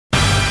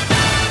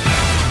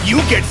you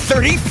get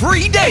 30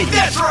 free days.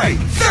 That's right,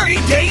 30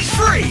 days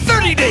free.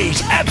 30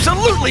 days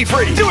absolutely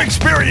free to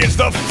experience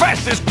the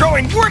fastest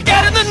growing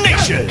workout in the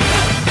nation.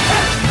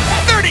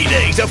 30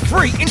 days of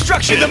free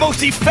instruction in the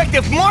most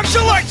effective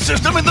martial arts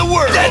system in the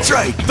world. That's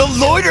right. The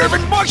Lloyd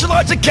Irvin Martial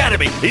Arts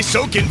Academy is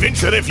so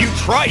convinced that if you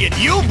try it,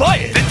 you'll buy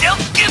it. Then they'll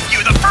give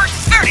you the first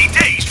 30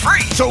 days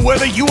free. So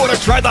whether you want to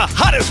try the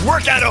hottest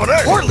workout on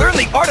earth or learn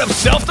the art of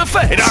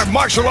self-defense in our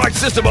martial arts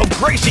system of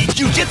Gracie,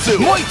 Jiu-Jitsu,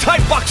 Muay Thai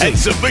boxing, and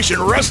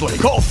submission wrestling,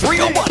 call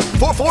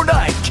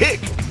 301-449-KICK.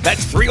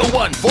 That's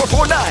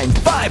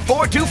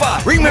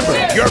 301-449-5425. Remember,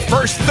 your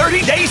first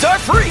 30 days are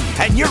free,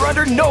 and you're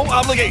under no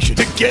obligation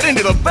to get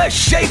into the best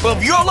shape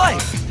of your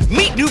life,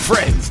 meet new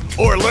friends,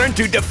 or learn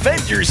to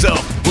defend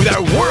yourself with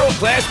our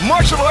world-class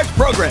martial arts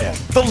program,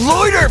 the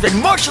Lloyd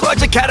Irvin Martial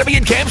Arts Academy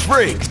in Camp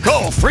Springs.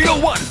 Call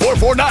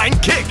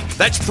 301-449-KICK.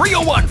 That's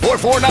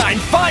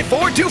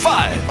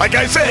 301-449-5425. Like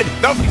I said,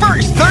 the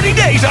first 30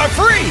 days are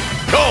free.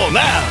 Call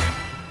now.